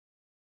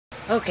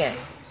Okay,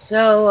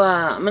 so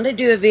I'm going to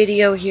do a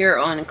video here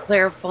on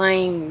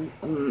clarifying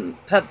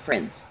pub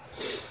friends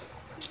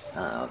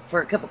for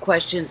a couple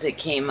questions that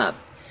came up.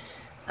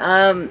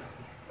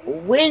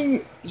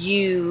 When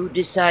you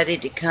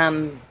decided to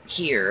come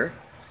here,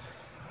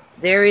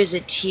 there is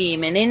a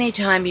team, and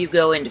anytime you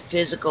go into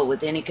physical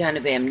with any kind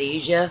of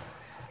amnesia,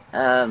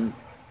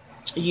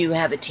 you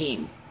have a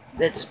team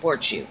that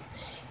supports you.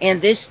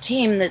 And this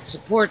team that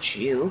supports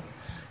you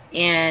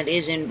and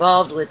is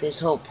involved with this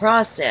whole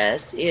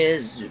process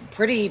is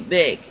pretty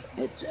big.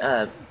 It's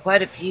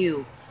quite a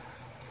few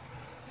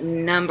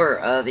number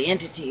of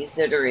entities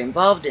that are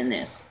involved in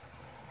this.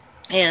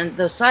 And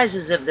the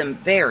sizes of them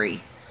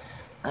vary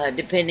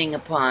depending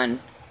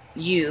upon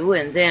you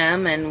and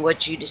them and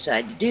what you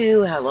decide to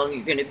do, how long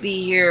you're going to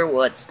be here,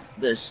 what's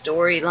the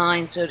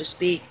storyline, so to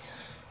speak.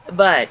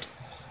 But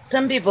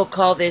some people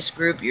call this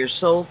group your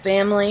soul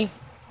family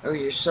or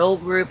your soul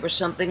group or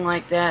something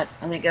like that.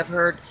 I think I've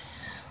heard.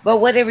 But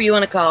whatever you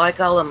want to call, I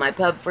call them my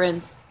pub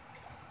friends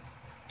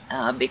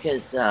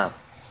because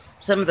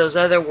some of those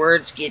other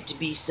words get to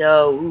be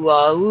so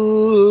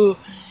ooh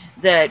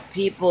that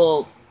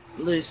people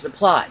lose the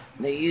plot.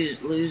 They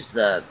lose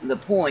the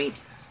point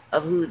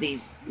of who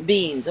these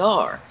beings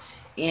are.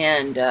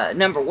 And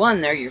number one,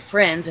 they're your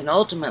friends, and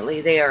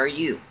ultimately they are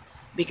you,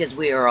 because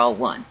we are all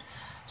one.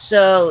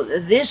 So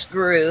this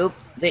group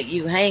that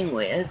you hang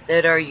with,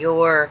 that are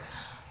your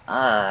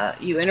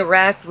you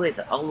interact with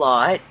a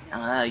lot,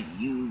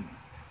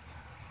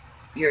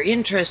 your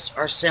interests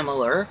are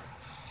similar,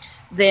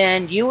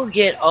 then you will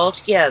get all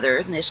together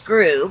in this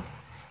group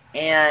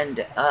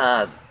and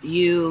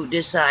you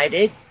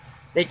decided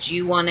that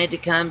you wanted to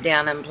come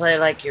down and play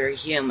like you're a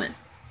human.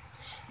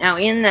 Now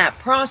in that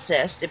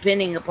process,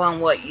 depending upon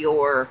what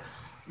your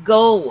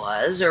goal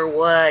was or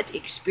what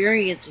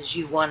experiences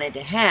you wanted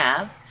to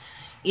have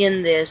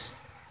in this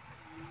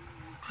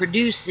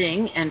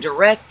producing and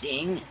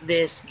directing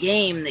this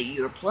game that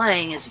you're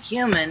playing as a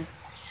human,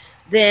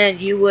 then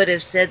you would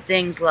have said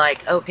things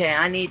like, okay,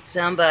 I need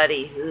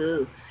somebody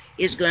who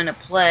is going to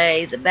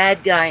play the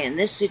bad guy in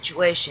this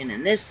situation,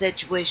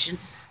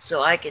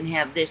 so I can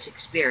have this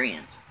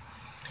experience.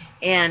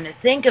 And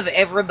think of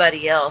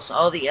everybody else,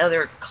 all the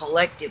other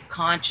collective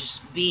conscious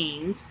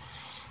beings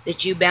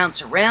that you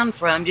bounce around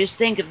from. Just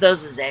think of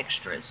those as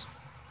extras.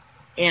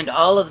 And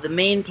all of the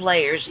main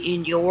players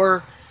in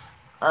your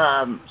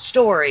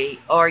story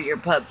are your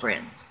pub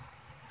friends.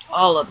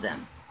 All of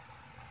them.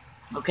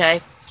 Okay?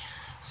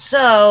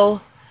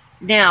 So,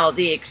 now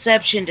the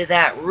exception to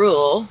that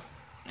rule,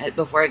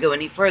 before I go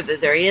any further,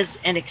 there is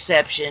an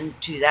exception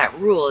to that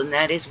rule, and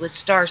that is with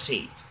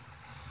starseeds.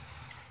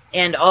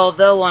 And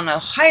although on a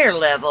higher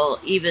level,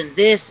 even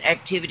this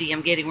activity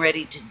I'm getting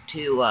ready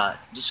to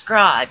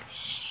describe,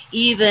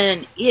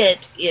 even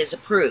it is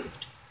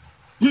approved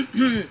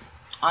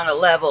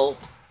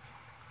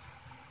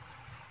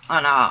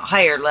on a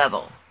higher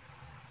level,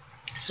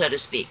 so to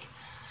speak.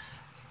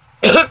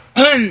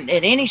 And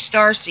any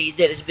starseed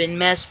that has been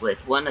messed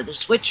with, one of the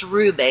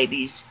switcheroo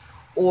babies,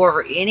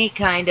 or any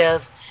kind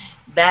of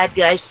bad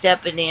guy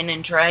stepping in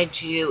and trying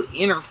to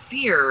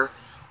interfere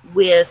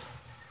with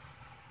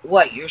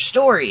what your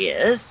story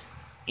is,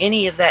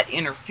 any of that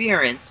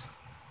interference,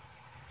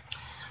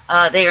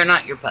 they are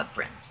not your pub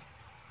friends.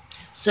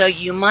 So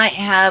you might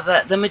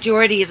have the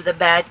majority of the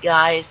bad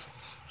guys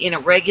in a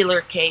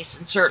regular case,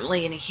 and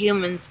certainly in a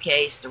human's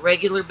case, the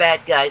regular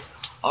bad guys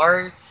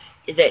are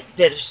that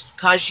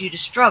cause you to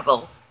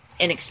struggle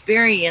and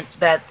experience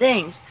bad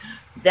things.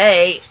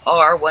 They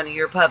are one of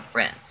your pub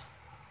friends.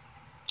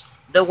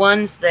 The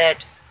ones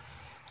that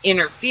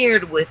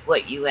interfered with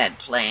what you had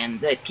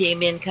planned, that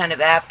came in kind of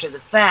after the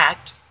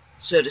fact,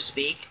 so to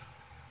speak,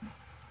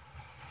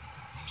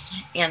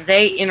 and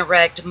they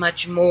interact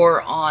much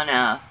more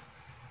on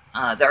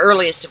the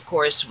earliest, of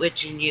course,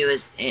 switching you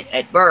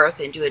at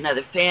birth into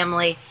another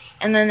family,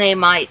 and then they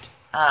might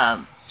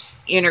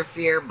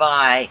interfere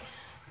by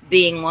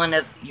being one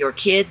of your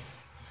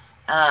kids.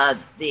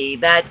 The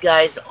bad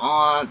guys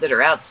that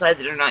are outside,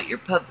 that are not your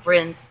pub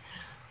friends,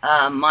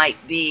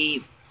 might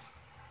be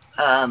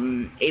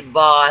a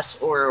boss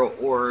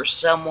or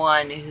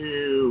someone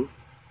who,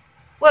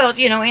 well,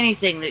 you know,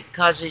 anything that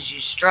causes you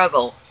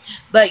struggle.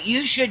 But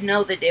you should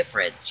know the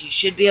difference. You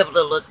should be able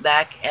to look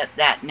back at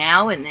that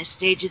now in this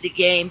stage of the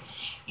game.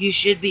 You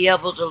should be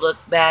able to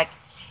look back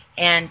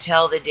and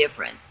tell the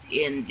difference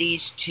in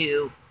these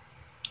two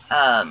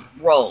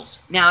roles.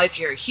 Now, if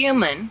you're a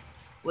human,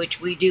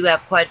 which we do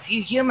have quite a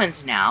few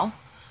humans now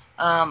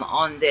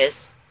on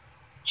this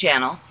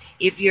channel,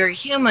 if you're a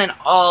human,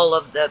 all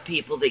of the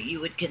people that you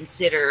would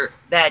consider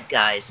bad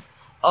guys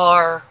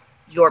are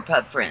your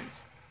pub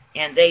friends.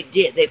 And they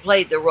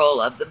played the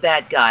role of the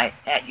bad guy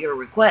at your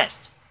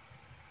request.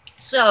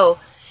 So,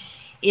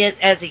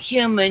 as a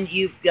human,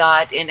 you've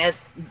got, and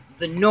as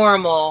the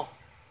normal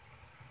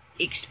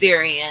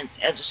experience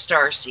as a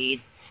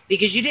starseed,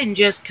 because you didn't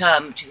just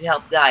come to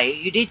help Gaia,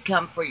 you did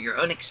come for your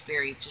own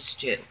experiences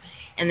too.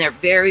 And they're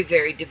very,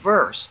 very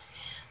diverse.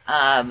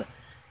 And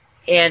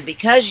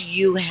because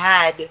you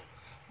had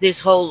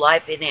this whole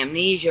life in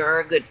amnesia, or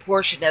a good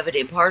portion of it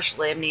in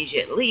partial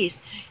amnesia at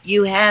least,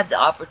 you had the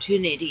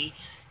opportunity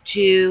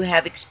to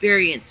have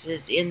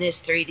experiences in this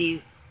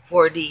 3D,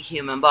 4D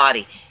human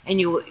body,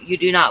 and you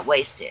do not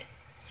waste it.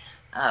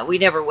 We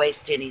never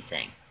waste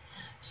anything.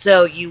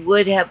 So you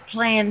would have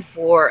planned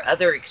for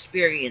other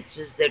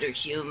experiences that are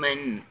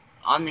human,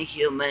 on the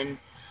human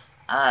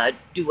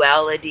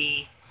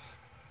duality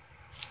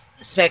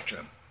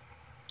spectrum.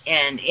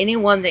 And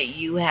anyone that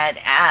you had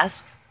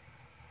asked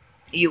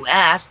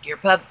your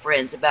pub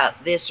friends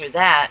about this or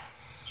that,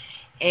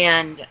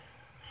 and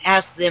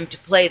asked them to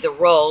play the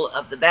role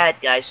of the bad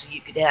guy so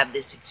you could have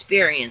this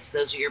experience.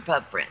 Those are your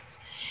pub friends.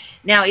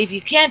 Now, if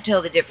you can't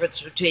tell the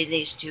difference between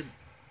these two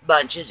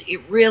bunches,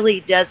 it really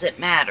doesn't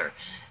matter,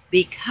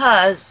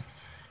 because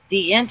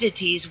the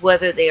entities,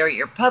 whether they are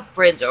your pub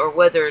friends or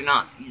whether or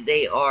not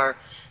they are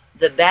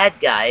the bad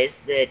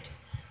guys that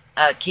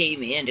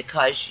came in to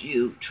cause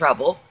you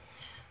trouble,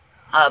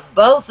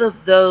 both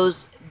of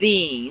those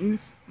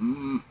beings,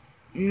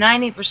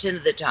 90%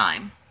 of the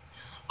time,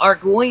 are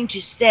going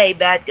to stay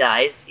bad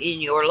guys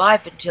in your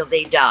life until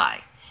they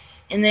die.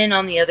 And then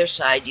on the other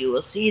side, you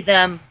will see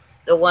them,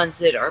 the ones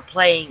that are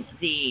playing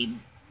the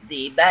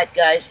bad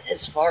guys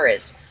as far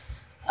as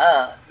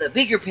the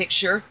bigger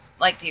picture,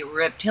 like the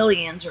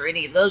reptilians or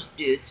any of those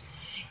dudes.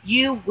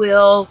 You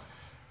will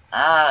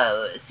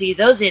see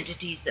those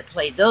entities that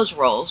played those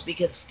roles,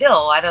 because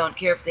still, I don't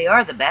care if they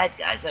are the bad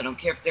guys. I don't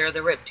care if they're the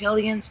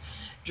reptilians,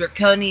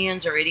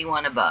 draconians, or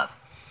anyone above.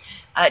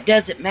 It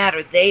doesn't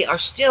matter. They are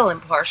still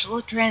in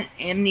partial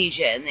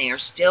amnesia, and they are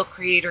still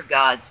creator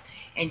gods,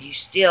 and you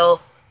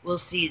still will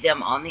see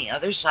them on the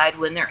other side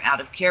when they're out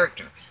of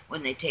character,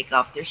 when they take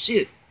off their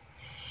suit.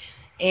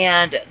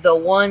 And the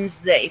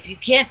ones that, if you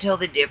can't tell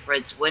the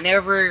difference,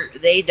 whenever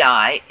they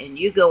die and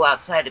you go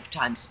outside of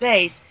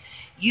time-space,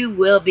 you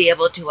will be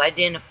able to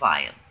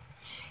identify them.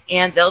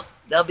 And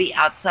they'll be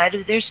outside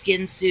of their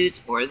skin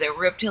suits or their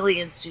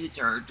reptilian suits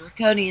or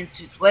draconian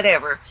suits,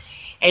 whatever,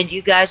 and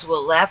you guys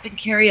will laugh and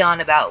carry on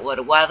about what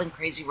a wild and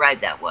crazy ride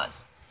that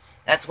was.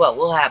 That's what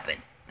will happen.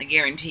 I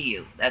guarantee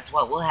you. That's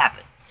what will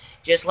happen.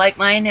 Just like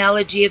my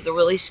analogy of the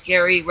really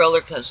scary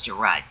roller coaster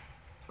ride,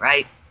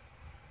 right?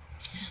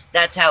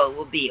 That's how it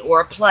will be.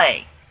 Or a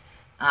play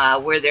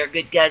where there are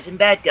good guys and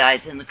bad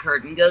guys, and the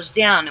curtain goes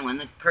down. And when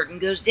the curtain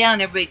goes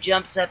down, everybody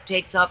jumps up,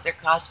 takes off their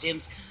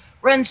costumes,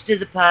 runs to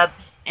the pub,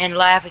 and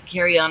laugh and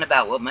carry on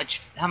about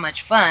how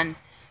much fun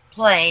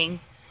playing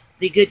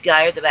the good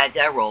guy or the bad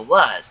guy role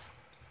was.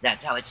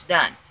 That's how it's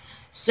done.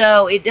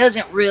 So it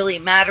doesn't really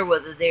matter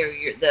whether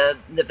they're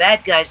the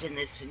bad guys in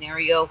this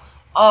scenario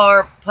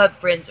are pub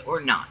friends or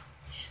not.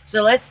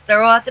 So let's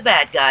throw out the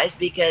bad guys,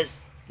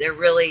 because they're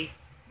really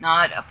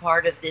not a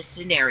part of this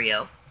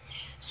scenario.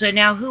 So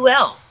now, who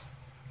else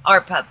are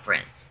pub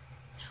friends?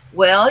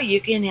 Well, you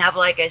can have,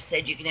 like I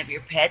said, you can have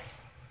your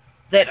pets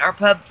that are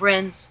pub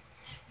friends.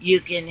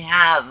 You can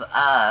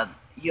have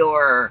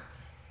your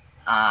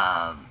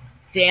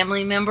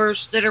family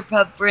members that are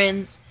pub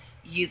friends.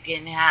 You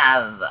can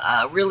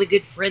have really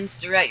good friends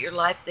throughout your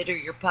life that are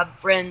your pub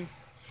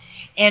friends.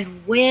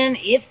 And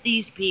if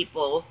these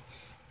people,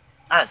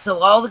 so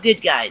all the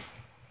good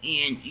guys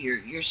in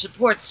your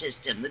support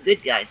system, the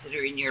good guys that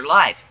are in your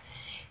life,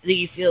 that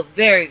you feel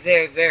very,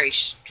 very, very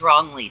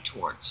strongly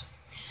towards.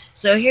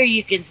 So here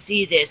you can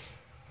see this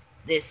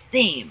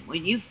theme.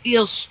 When you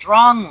feel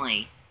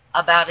strongly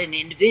about an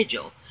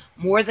individual,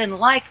 more than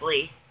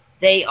likely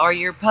they are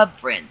your pub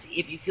friends.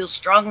 If you feel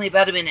strongly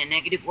about them in a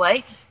negative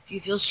way, if you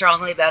feel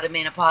strongly about them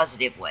in a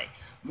positive way,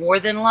 more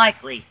than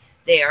likely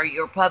they are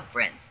your pub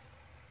friends.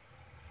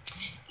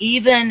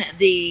 Even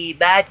the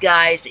bad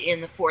guys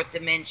in the fourth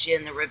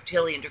dimension, the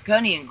reptilian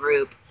draconian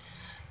group,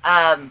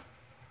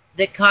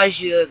 that cause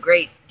you a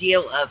great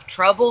deal of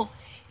trouble,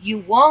 you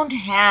won't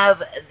have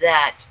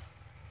that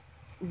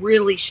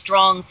really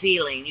strong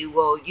feeling.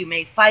 You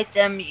may fight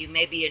them, you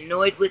may be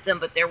annoyed with them,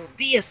 but there will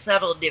be a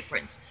subtle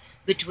difference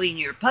between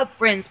your pub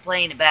friends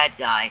playing a bad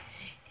guy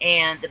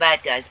and the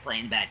bad guys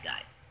playing a bad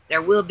guy.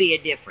 There will be a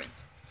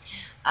difference.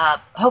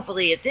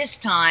 Hopefully at this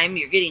time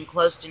you're getting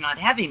close to not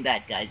having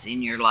bad guys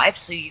in your life,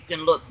 so you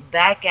can look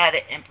back at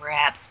it and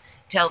perhaps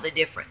tell the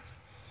difference.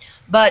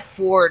 But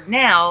for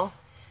now,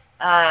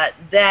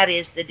 that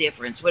is the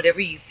difference. Whatever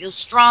you feel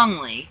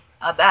strongly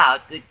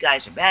about, good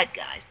guys or bad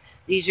guys,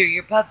 these are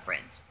your pub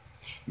friends.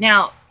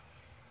 Now,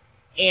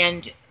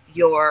 and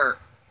your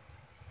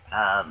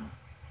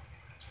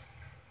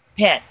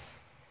pets.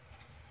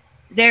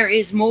 There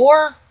is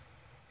more,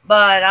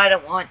 but I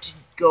don't want to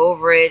go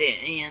over it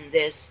in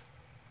this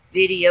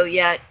video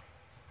yet.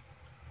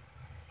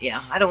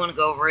 Yeah, I don't want to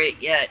go over it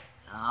yet.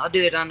 I'll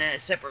do it on a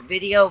separate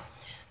video.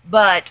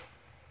 But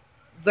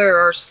there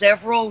are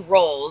several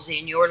roles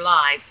in your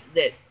life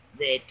that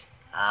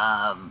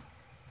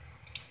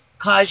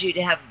cause you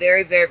to have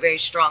very, very, very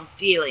strong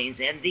feelings,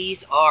 and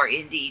these are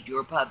indeed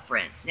your pub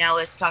friends. Now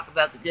let's talk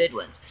about the good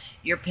ones.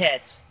 Your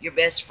pets, your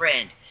best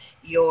friend,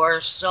 your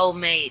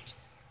soulmate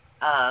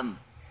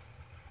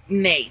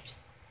mate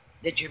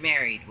that you're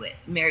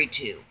married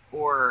to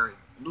or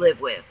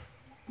live with,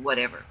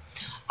 whatever.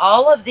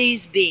 All of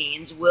these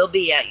beings will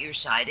be at your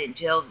side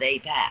until they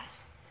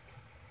pass.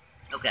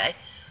 Okay?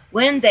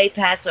 When they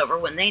pass over,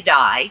 when they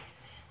die,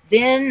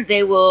 then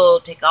they will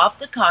take off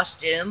the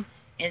costume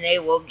and they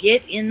will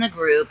get in the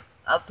group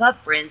of pup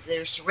friends that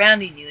are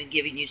surrounding you and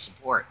giving you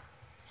support.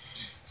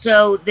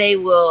 So they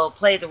will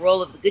play the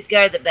role of the good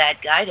guy or the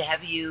bad guy to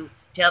help you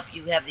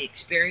have the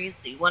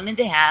experience that you wanted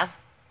to have,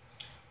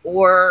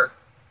 or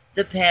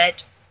the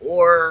pet,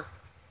 or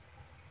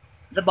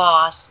the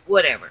boss,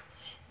 whatever.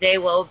 They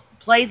will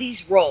play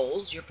these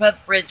roles. Your pup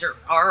friends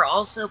are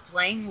also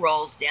playing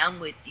roles down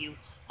with you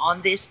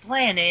on this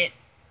planet.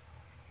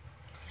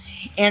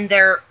 And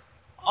there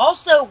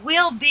also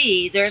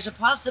there's a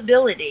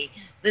possibility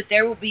that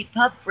there will be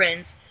pup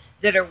friends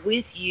that are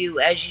with you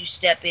as you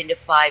step into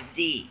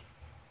 5D.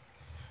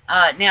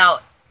 Now,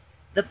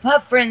 the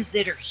pup friends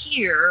that are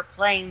here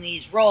playing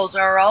these roles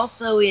are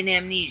also in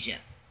amnesia,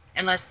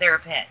 unless they're a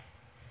pet.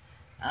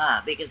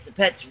 Because the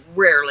pets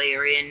rarely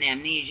are in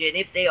amnesia, and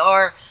if they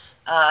are,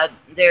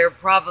 they're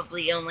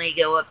probably only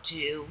go up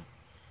to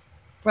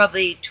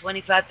probably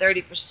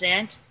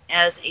 25-30%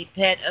 as a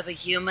pet of a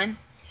human.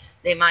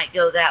 They might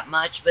go that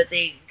much, but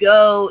they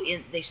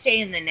stay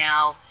in the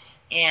now,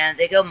 and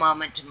they go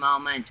moment to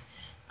moment.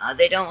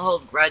 They don't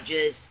hold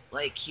grudges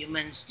like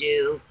humans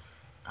do.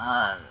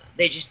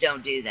 They just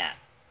don't do that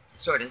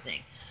sort of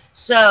thing.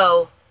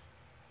 So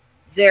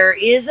there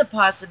is a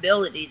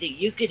possibility that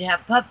you could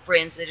have pup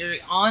friends that are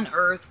on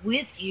Earth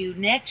with you,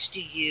 next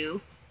to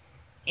you,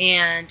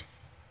 and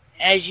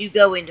as you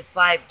go into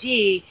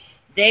 5D,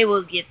 they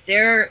will get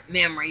their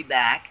memory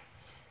back,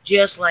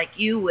 just like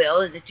you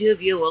will, and the two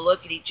of you will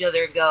look at each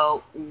other and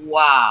go,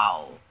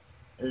 wow,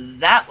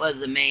 that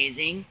was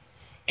amazing,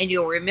 and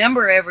you'll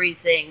remember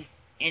everything,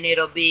 and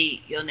you'll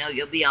be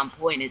on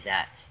point at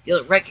that.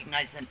 You'll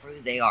recognize them for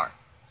who they are.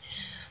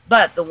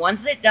 But the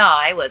ones that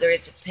die, whether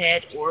it's a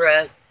pet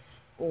or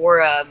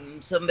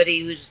somebody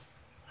who's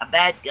a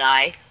bad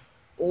guy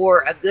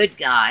or a good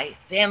guy,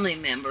 family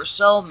member,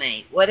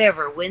 soulmate,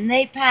 whatever, when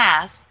they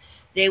pass,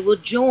 they will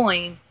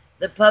join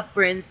the pup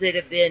friends that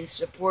have been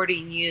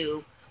supporting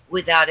you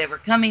without ever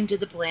coming to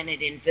the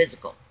planet in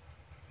physical.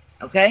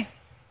 Okay?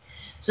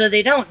 So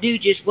they don't do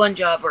just one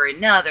job or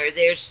another.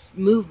 There's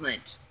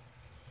movement.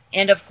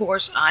 And of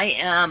course, I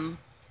am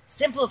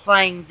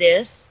simplifying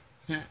this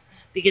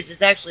because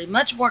it's actually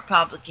much more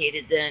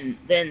complicated than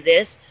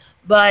this,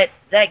 but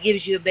that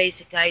gives you a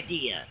basic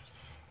idea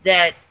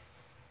that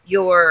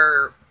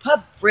your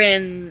pup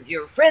friend,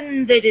 your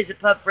friend that is a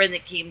pup friend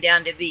that came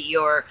down to be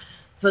your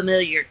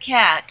familiar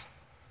cat,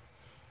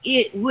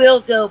 it will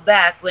go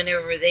back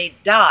whenever they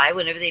die,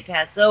 whenever they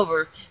pass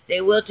over.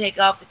 They will take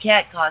off the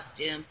cat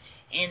costume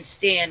and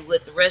stand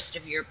with the rest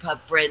of your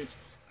pup friends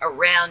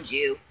around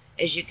you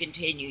as you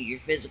continue your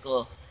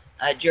physical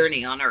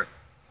journey on Earth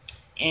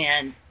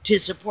and to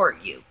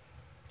support you.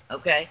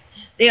 Okay?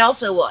 They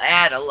also will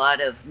add a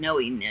lot of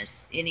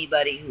knowingness.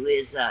 Anybody who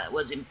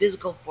was in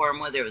physical form,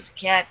 whether it was a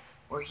cat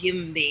or a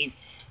human being,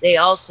 they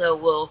also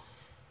will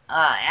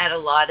add a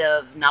lot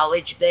of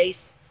knowledge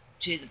base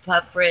to the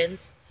pup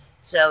friends.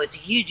 So it's a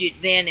huge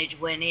advantage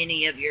when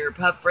any of your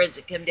pup friends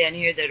that come down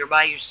here that are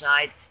by your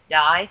side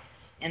die,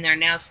 and they're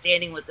now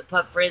standing with the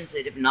pup friends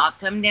that have not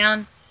come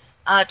down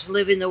to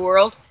live in the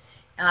world.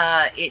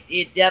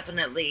 It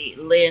definitely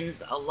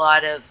lends a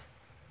lot of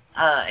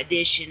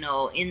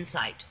additional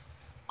insight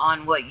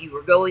on what you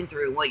were going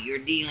through, what you're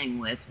dealing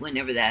with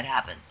whenever that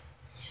happens.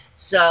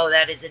 So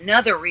that is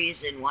another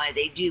reason why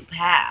they do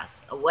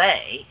pass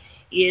away,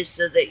 is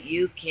so that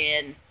they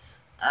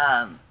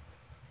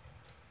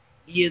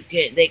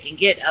can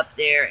get up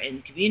there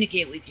and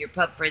communicate with your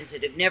pup friends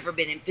that have never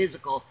been in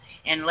physical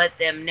and let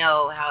them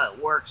know how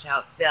it works, how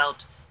it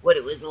felt, what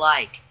it was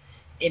like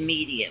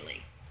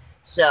immediately.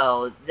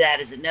 So that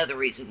is another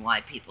reason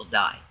why people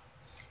die,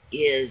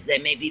 is they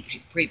may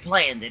be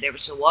pre-planned that every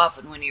so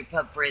often when your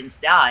pup friends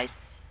dies,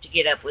 to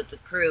get up with the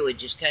crew and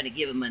just kind of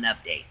give them an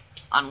update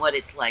on what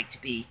it's like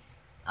to be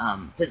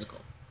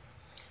physical.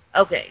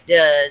 Okay,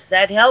 does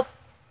that help?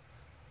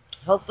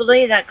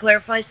 Hopefully that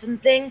clarifies some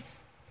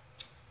things.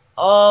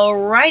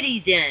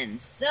 Alrighty then,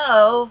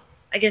 so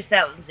I guess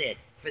that was it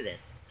for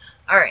this.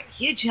 Alright,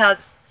 huge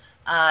hugs.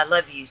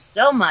 Love you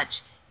so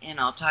much, and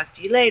I'll talk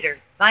to you later.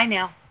 Bye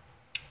now.